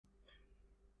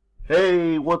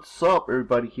Hey, what's up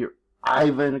everybody? Here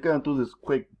Ivan. I'm gonna do this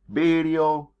quick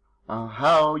video on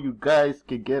how you guys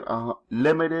can get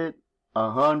limited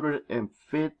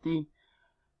 150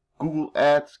 Google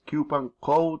Ads coupon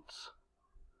codes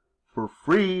for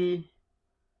free.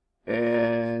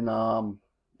 And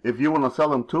if you want to sell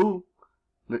them too,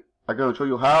 I'm gonna show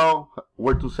you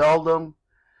where to sell them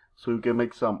so you can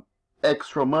make some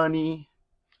extra money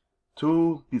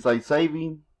too besides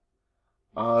saving.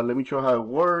 Let me show you how it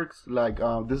works. Like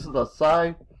this is the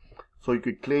site, so you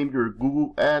could claim your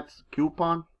Google Ads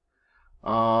coupon.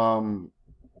 Go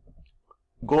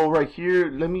right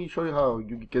here. Let me show you how you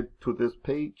can get to this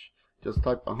page. Just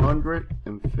type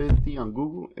 150 on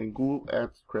Google and Google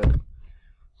Ads credit.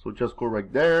 So just go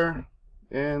right there,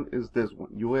 and it's this one,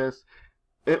 US.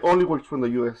 It only works from the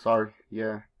US. Sorry,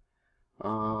 yeah.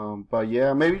 But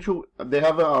yeah, maybe they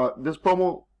have this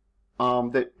promo.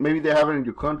 Maybe they have it in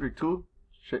your country too.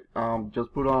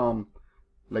 Just put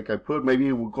like I put, maybe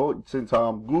it will go, since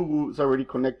Google is already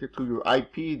connected to your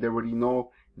IP. They already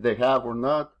know if they have or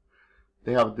not.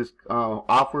 They have this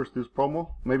offers this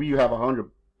promo. Maybe you have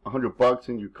 $100 bucks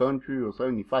in your country, or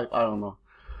 75, I don't know.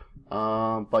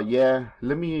 But yeah,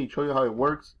 let me show you how it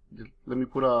works. Let me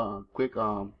put a quick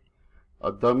a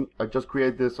dummy. I just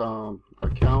created this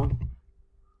account,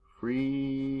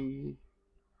 free.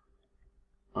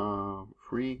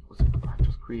 What's it? I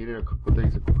just created a couple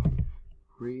days ago.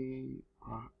 Free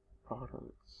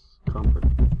products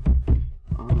company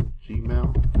on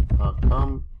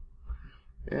gmail.com,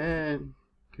 and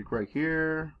click right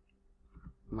here.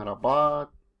 Not a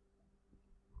bot.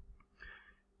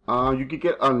 You can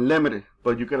get unlimited,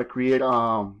 but you gotta create a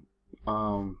lot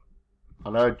of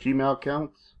Gmail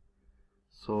accounts.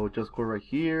 So just go right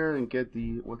here and get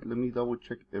the let me double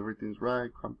check everything's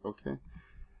right. Okay.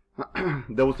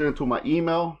 That will send it to my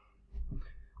email,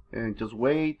 and just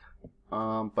wait.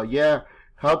 But yeah,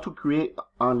 how to create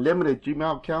unlimited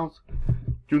Gmail accounts?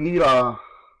 You need a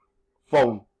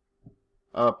phone,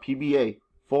 a PVA,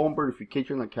 phone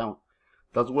verification account.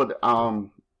 That's what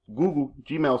Google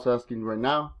Gmail is asking right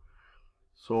now.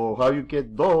 So how you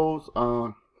get those?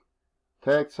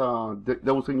 Text.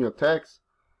 They will send you a text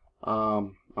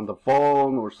on the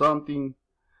phone or something.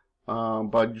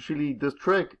 But usually this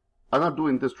trick, I'm not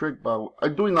doing this trick, but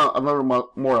I'm doing another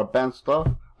more advanced stuff.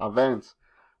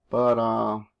 But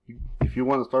if you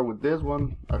want to start with this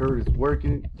one, I heard it's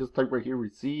working. Just type right here,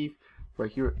 receive,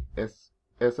 right here,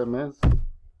 SMS.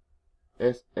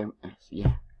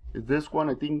 Yeah, is this one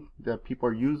I think that people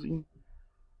are using.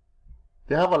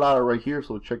 They have a lot of right here,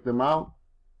 so check them out.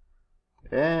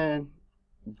 And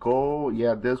go,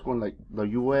 yeah, this one, like the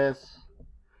US.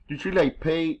 Usually I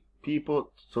pay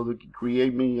people so they can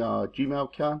create me a Gmail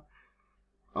account.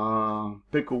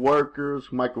 Pickle workers,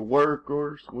 micro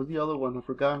workers. What's the other one? I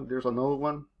forgot. There's another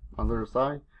one on the other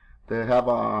side. They have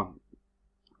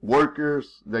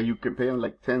workers that you can pay them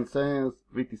like 10 cents,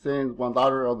 50 cents,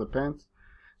 $1, all depends.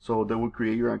 So they will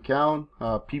create your account.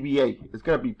 PVA. It's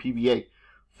gotta be PVA,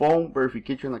 phone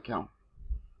verification account.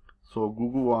 So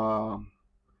Google,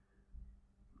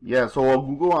 yeah. So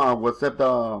Google will accept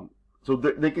so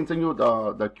they can send you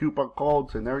the coupon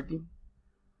codes and everything.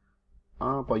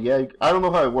 But yeah, I don't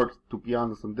know how it works, to be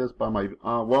honest on this. But my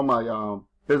one of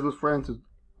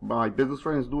my business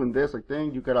friends is doing this. I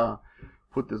think you gotta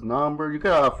put this number. You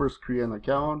gotta first create an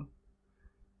account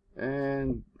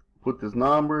and put this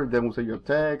number. Then we'll say your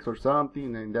text or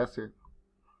something, and that's it.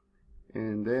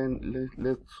 And then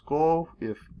let's go.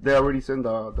 If they already send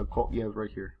the code, yeah, it's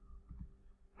right here.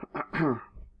 So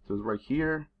it's right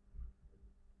here.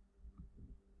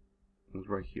 It's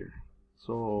right here.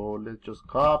 So let's just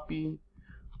copy.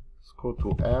 Let's go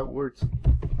to Adwords.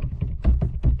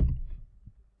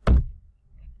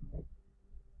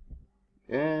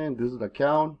 And this is the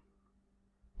account.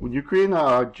 When you create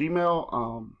a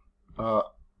Gmail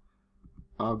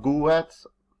Google Ads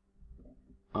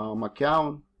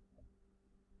account,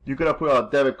 you gotta put a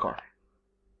debit card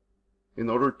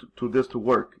in order to this to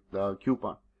work, the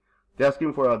coupon. They're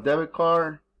asking for a debit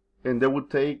card, and they would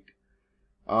take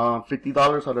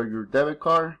 $50 out of your debit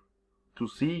card to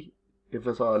see if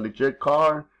it's a legit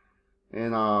card.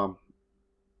 And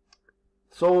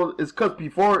so it's cause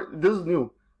before, this is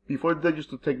new, before they used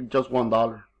to take just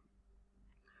 $1.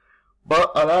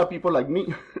 But a lot of people like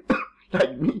me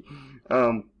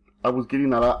I was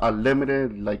getting a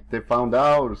limited, like they found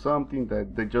out or something,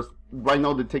 that they just right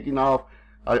now they're taking off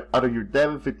out of your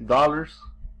debit $50.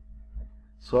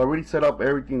 So I already set up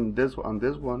everything on this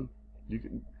one.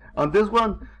 On this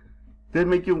one, they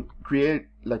make you create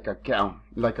like a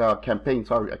campaign.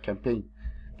 Sorry, a campaign.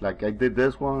 Like I did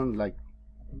this one, like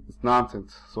It's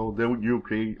nonsense. So then you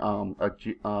create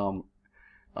account,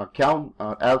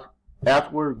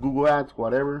 AdWords, Google Ads,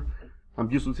 whatever. I'm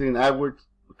used to saying AdWords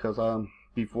because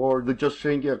before they just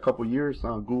changed it a couple years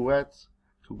on Google Ads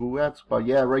to Google Ads. But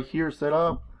yeah, right here set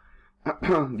up.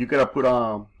 You gotta put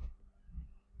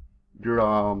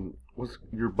what's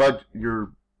your budget,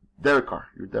 your debit card,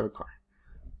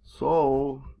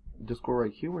 So just go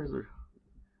right here. Where is it?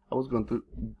 I was gonna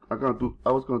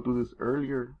do this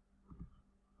earlier,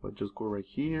 but just go right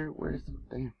here. Where is it?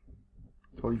 Damn,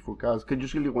 totally forgot. Cause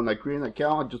usually when I create an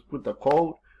account, I just put the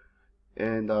code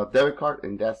and debit card,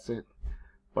 and that's it.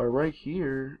 But right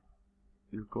here,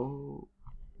 you go.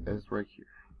 It's right here.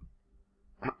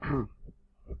 So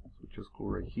just go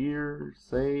right here,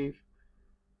 save,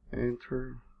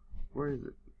 enter. Where is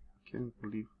it? Can't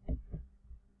believe.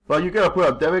 But you gotta put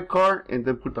a debit card and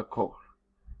then put the code.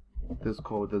 This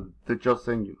code that they just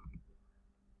send you.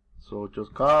 So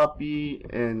just copy,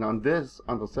 and on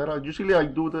the setup, usually I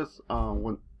do this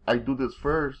when I do this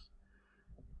first.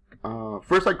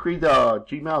 First I create the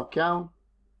Gmail account,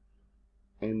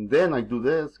 and then I do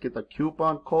this, get the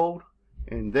coupon code,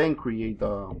 and then create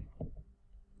the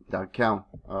account,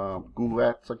 Google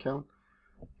Ads account.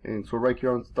 And so right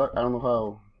here on start, I don't know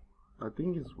how. I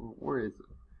think it's, where is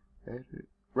it? Edit.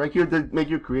 Right here they make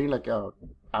you create like a,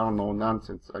 I don't know,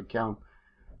 nonsense account.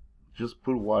 Just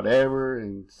put whatever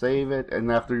and save it.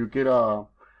 And after you get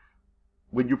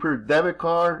when you put a debit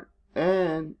card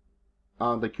and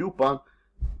the coupon,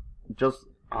 just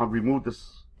remove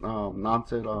this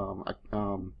nonsense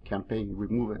campaign.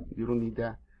 Remove it. You don't need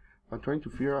that. I'm trying to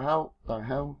figure out how the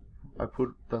hell I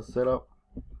put the setup.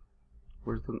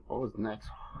 Where's the, oh, it's next.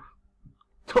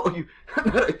 Told you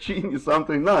I'm not a genius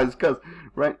something. No, it's because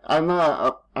right, I'm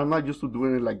not used to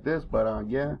doing it like this, but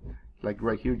yeah, like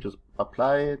right here, just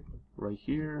apply it right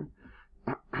here.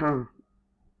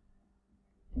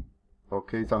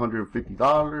 Okay, it's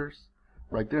 $150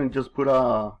 right there, and just put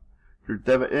your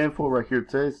debit info right here.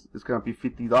 It says it's gonna be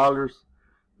 $50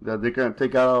 that they're gonna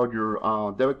take out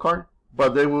your debit card,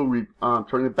 but they will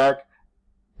turn it back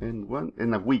in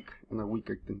a week. I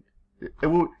think it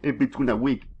will in between a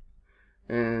week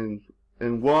and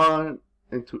 1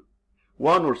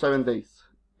 or 7 days.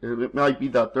 It might be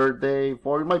the third day, it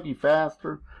might be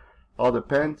faster, all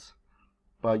depends.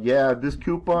 But yeah, this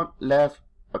coupon lasts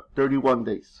 31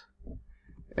 days.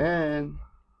 And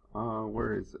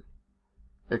where is it?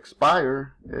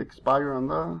 Expire on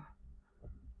the,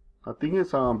 I think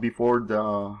it's before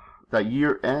the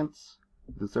year ends,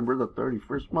 December the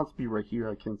 31st. Must be right here.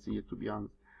 I can't see it, to be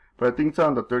honest, but I think it's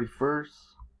on the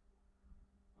 31st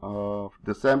of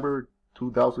December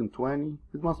 2020.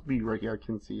 It must be right here. I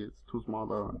can see it. It's too small,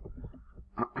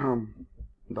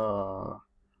 the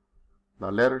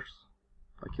letters.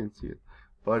 I can't see it,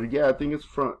 but yeah, I think it's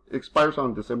expires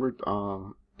on December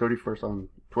 31st on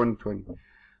 2020.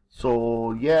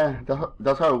 So yeah,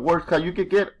 that's how it works. Cause you could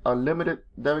get unlimited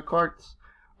debit cards.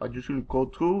 I usually go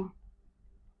to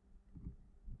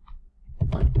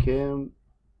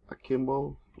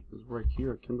Akimbo is right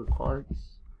here. Akimbo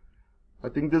cards. I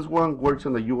think this one works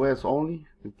in the US only.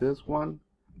 This one,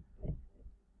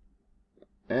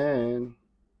 and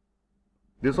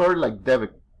these are like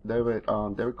debit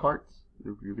cards.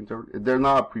 They're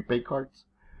not prepaid cards.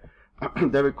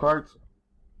 Debit cards.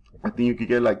 I think you could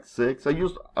get like 6. I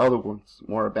used other ones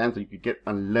more advanced. You could get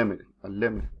unlimited.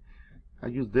 I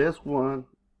use this one.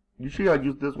 Usually I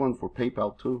use this one for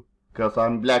PayPal too, because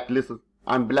I'm blacklisted.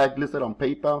 I'm blacklisted on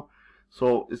PayPal,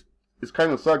 so it's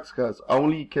kind of sucks because I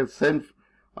only can send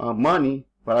money,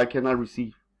 but I cannot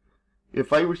receive.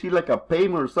 If I receive like a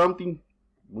payment or something,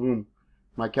 boom,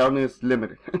 my account is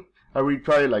limited. I already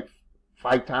tried like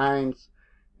 5 times,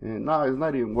 and no, it's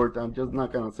not even worth it. I'm just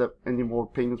not gonna accept any more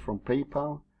payments from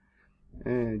PayPal.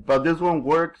 But this one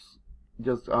works.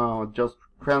 Just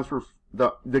transfer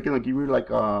they're gonna give you like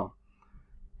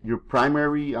your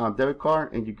primary debit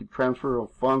card, and you can transfer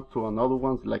funds to another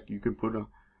ones. Like you can put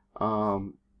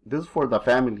this is for the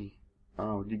family.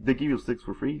 They give you 6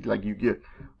 for free. Like you get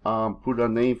put a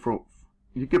name from.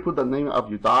 You can put the name of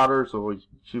your daughter, so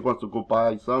she wants to go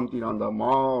buy something on the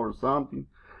mall or something,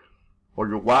 or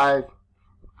your wife.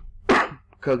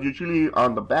 Because usually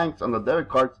on the banks, on the debit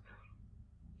cards,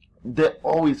 they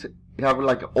always have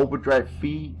like an overdraft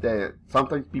fee that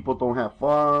sometimes people don't have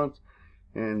funds,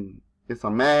 and it's a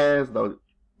mess. The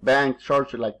bank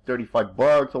charge you like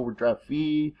 $35 overdraft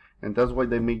fee, and that's why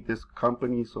they make this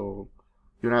company, so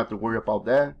you don't have to worry about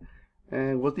that.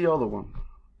 And what's the other one?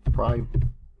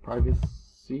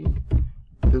 Privacy.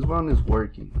 This one is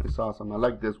working. It's awesome. I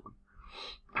like this one.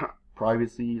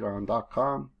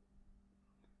 Privacy.com.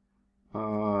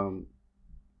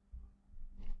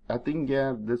 I think,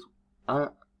 yeah,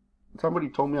 somebody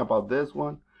told me about this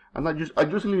one. And I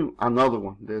usually another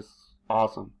one. This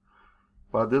awesome.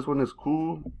 But this one is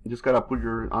cool. You just gotta put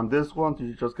on this one,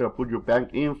 you just gotta put your bank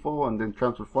info and then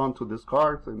transfer fund to this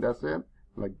card, and that's it.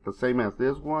 Like the same as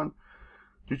this one.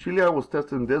 Usually I was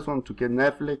testing this one to get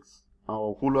Netflix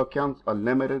or Hulu accounts,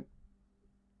 unlimited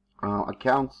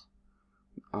accounts.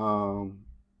 Cause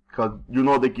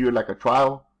they give you like a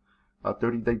trial, a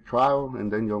 30-day trial, and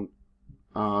then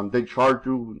they charge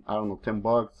you, I don't know, $10,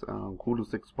 Hulu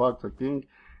 $6, I think,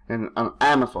 and on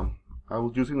Amazon. I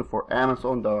was using it for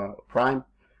Amazon, the Prime,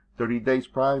 30 days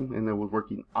Prime, and it was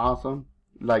working awesome.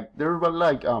 Like, they were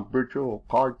like virtual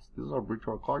cards. These are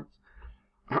virtual cards.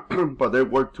 But they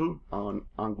work too on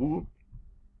Google.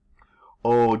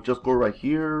 Oh, just go right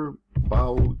here,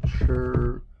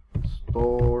 voucher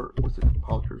store, what's it,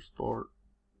 voucher store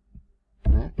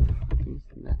net? I think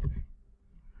it's net.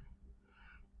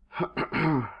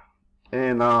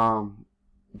 And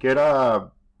get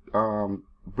a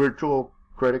virtual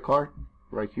credit card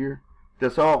right here. They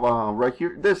sell right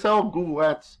here. They sell Google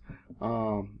Ads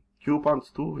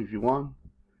coupons too if you want.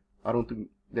 I don't think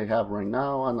they have right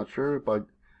now. I'm not sure, but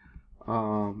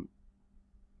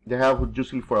they have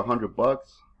usually for $100.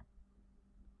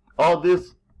 All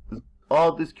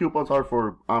these coupons are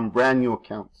for brand new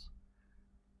accounts.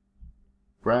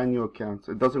 Brand new accounts.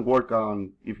 It doesn't work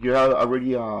on if you have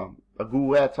already a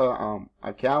Google Ads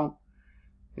account.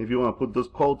 If you want to put those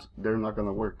codes, they're not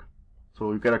gonna work.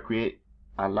 So you gotta create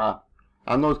a lot.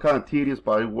 I know it's kind of tedious,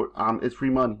 but it's free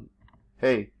money.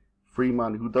 Hey, free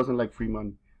money. Who doesn't like free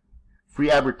money? Free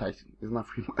advertising. It's not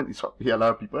free money. So yeah, a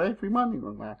lot of people, hey, free money.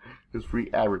 No, man. It's free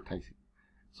advertising.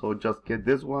 So just get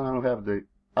this one. I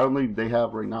don't know if they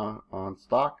have right now on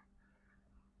stock.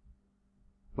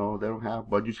 No, they don't have.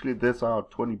 But usually this are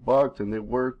 $20 and they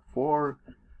work for,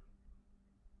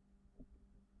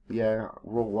 yeah,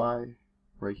 ROI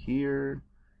right here.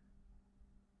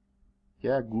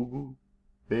 Yeah, Google,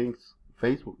 Banks,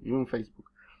 Facebook, even Facebook.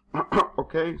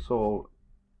 Okay, so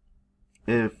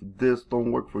if this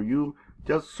don't work for you,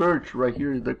 just search right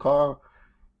here. They call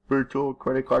virtual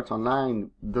credit cards online.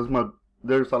 There's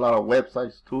a lot of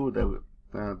websites too that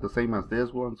the same as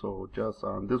this one. So just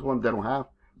this one they don't have.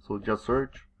 So just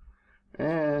search.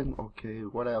 And okay,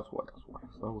 what else?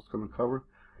 I was gonna cover.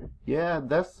 Yeah,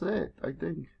 that's it, I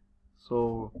think.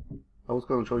 So I was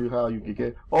going to show you how you can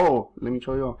get. Oh, let me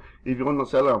show you. If you want to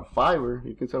sell it on Fiverr,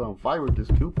 you can sell it on Fiverr.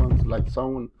 These coupons, like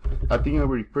someone, I think I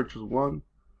already purchased one.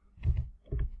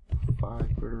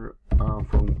 Fiverr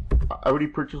I already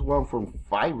purchased one from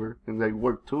Fiverr, and they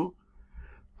work too.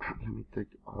 Let me take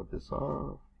all this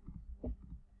off.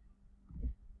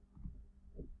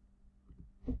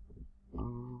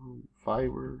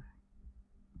 Fiverr,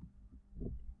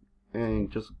 and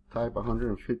just type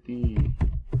 150.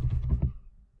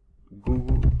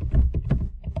 Google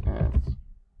Ads.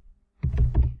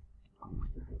 Oh my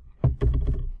God.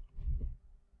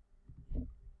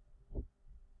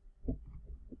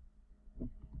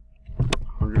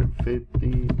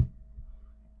 150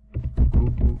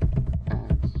 Google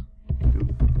Ads.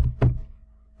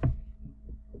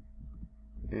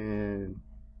 And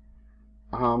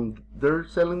they're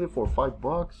selling it for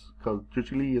 $5 because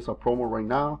usually it's a promo right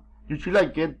now. Usually I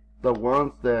get the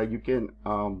ones that you can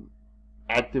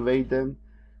activate them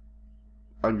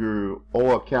on your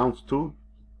old accounts too.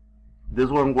 This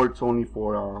one works only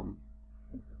for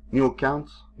new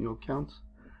accounts,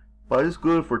 but it's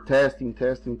good for testing.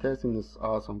 Testing is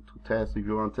awesome to test. If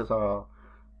you want to test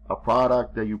a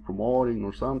product that you're promoting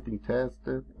or something, test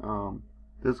it.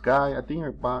 This guy, I think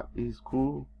I bought, is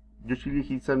cool. Usually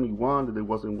he sent me one that it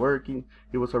wasn't working.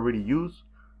 It was already used.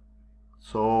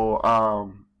 So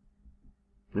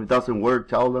if it doesn't work,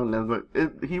 tell them.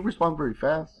 He responds very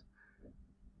fast.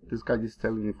 This guy is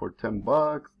telling me for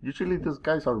 $10. Usually these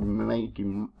guys are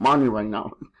making money right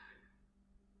now.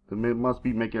 They must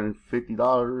be making $50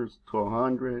 to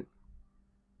 $100.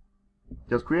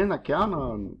 Just create an account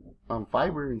on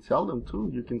Fiverr and sell them too.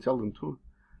 You can sell them too.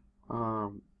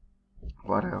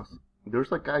 What else?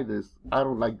 There's a guy I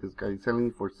don't like this guy. He's selling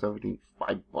it for $75.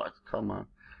 Come on.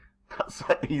 That's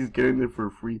why he's getting it for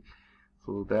free.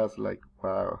 So that's like,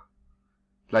 wow.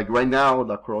 Like right now,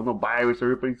 the coronavirus,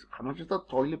 everybody's, how much is the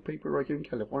toilet paper right here in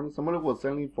California? Somebody was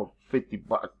selling it for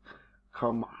 $50.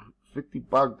 Come on,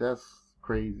 $50, that's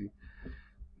crazy.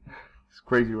 It's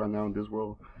crazy right now in this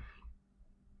world.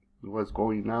 What's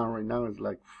going on right now is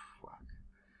like, fuck.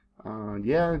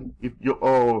 Yeah, if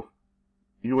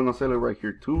you want to sell it right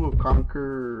here too,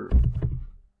 Conquer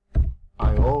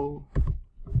IO.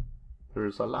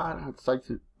 There's a lot of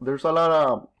sites. There's a lot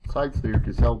of sites that you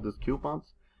can sell these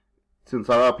coupons. Since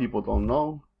a lot of people don't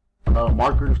know, a lot of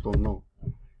marketers don't know.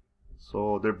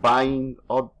 So they're buying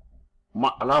a lot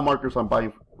of marketers are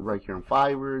buying right here on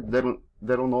Fiverr. They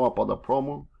don't know about the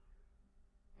promo.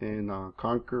 And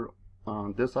Conquer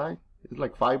on this side, it's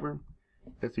like Fiverr.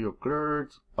 SEO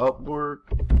Clerks, Upwork.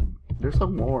 There's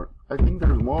some more. I think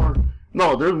there's more.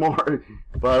 No, there's more,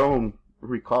 but I don't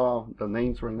recall the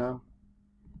names right now.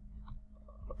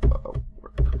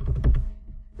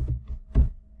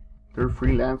 They're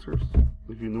freelancers.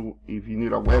 If you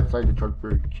need a website, they charge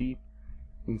very cheap.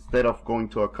 Instead of going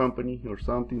to a company or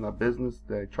something, a business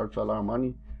that charge a lot of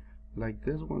money, like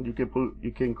this one,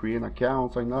 you can create an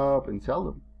account, sign up, and sell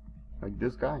them. Like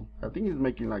this guy, I think he's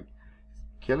making like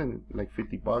killing it, like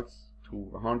 $50 to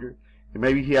 100. And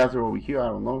maybe he has it over here. I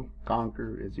don't know.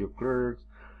 Conquer, SEO Clerks,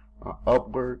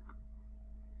 Upwork.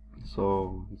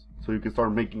 So you can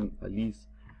start making at least.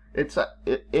 It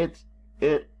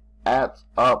adds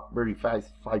up very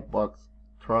fast. $5.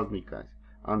 Trust me, guys.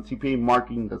 On CPA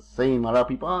marketing, the same. A lot of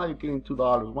people, you're getting $2,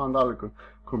 $1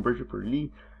 conversion per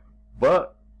lead.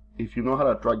 But if you know how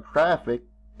to drive traffic,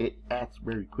 it adds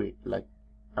very quick. Like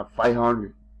at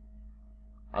 500,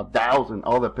 1,000.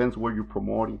 All depends where you're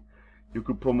promoting. You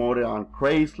could promote it on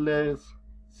Craigslist,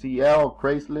 CL,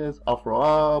 Craigslist,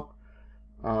 OfferUp.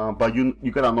 But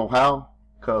you gotta know how,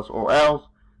 or else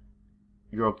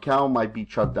your account might be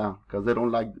shut down because they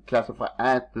don't like to classify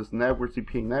ads, this network,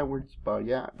 CPA networks. But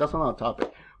yeah, that's another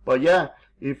topic. But yeah,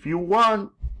 if you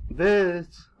want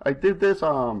this, I did this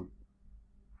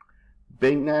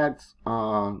BankNet's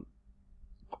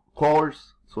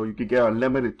course, so you could get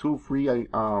unlimited 2 free and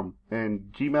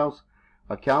Gmail's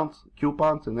accounts,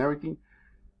 coupons, and everything.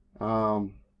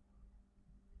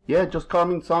 Yeah, just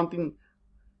comment something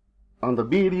on the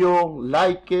video,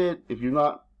 like it. If you're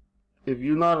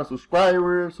not a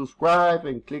subscriber, subscribe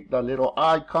and click that little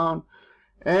icon.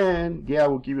 And yeah, I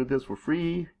will give you this for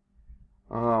free.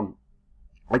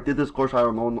 I did this course, I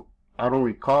don't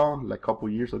recall, like a couple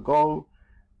years ago.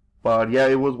 But yeah,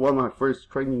 it was one of my first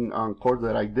training course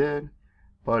that I did.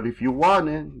 But if you want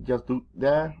it, just do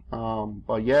that.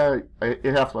 But yeah, it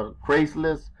has a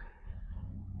Craigslist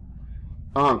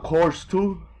course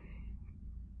too.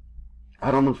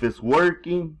 I don't know if it's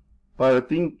working, but I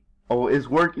think it's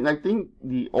working. I think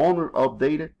the owner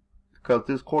updated because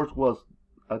this course was,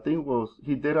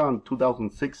 he did it on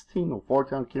 2016 or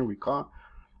 14, I can't recall.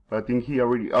 But I think he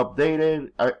already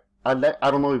updated. I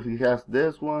don't know if he has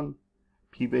this one,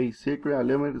 P-Base Secret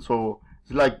Unlimited. So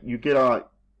it's like you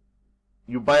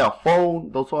buy a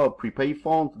phone. Those are prepaid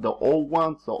phones, the old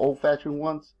ones, the old-fashioned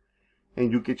ones,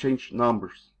 and you can change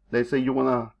numbers. They say you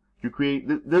create.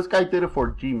 This guy did it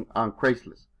for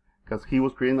Craigslist because he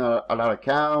was creating a lot of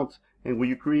accounts. And when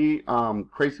you create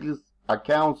Craigslist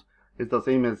accounts, it's the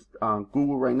same as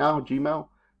Google right now, Gmail.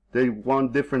 They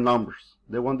want different numbers.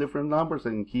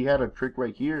 And he had a trick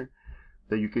right here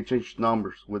that you can change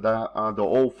numbers with the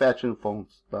old-fashioned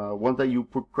phones, the ones that you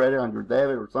put credit on your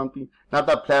debit or something. Not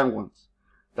the plan ones.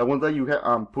 The ones that you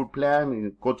put plan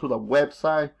and go to the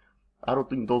website. I don't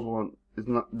think those ones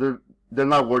they're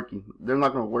not working. They're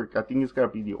not gonna work. I think it's gotta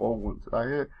be the old ones.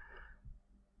 I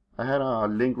had a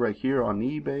link right here on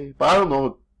eBay, but I don't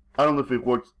know if it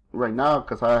works right now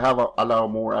because I have a lot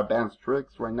more advanced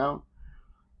tricks right now.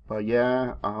 But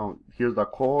yeah, here's the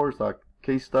course, the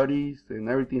case studies, and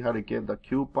everything, how to get the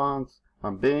coupons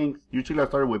on banks. Usually I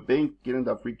started with banks, getting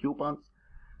the free coupons,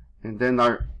 and then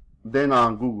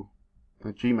on Google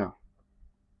and Gmail.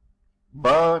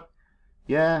 But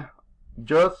yeah,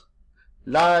 just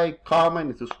like, comment,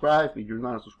 and subscribe if you're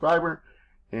not a subscriber,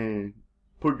 and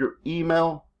put your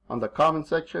email on the comment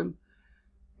section,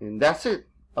 and that's it.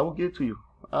 I will give it to you.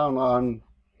 I don't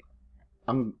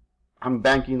know. I'm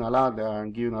banking a lot.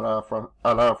 I'm giving a lot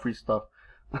of free stuff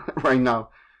right now.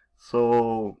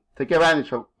 So take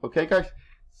advantage of. Okay, guys.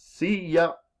 See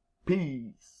ya.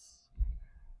 Peace.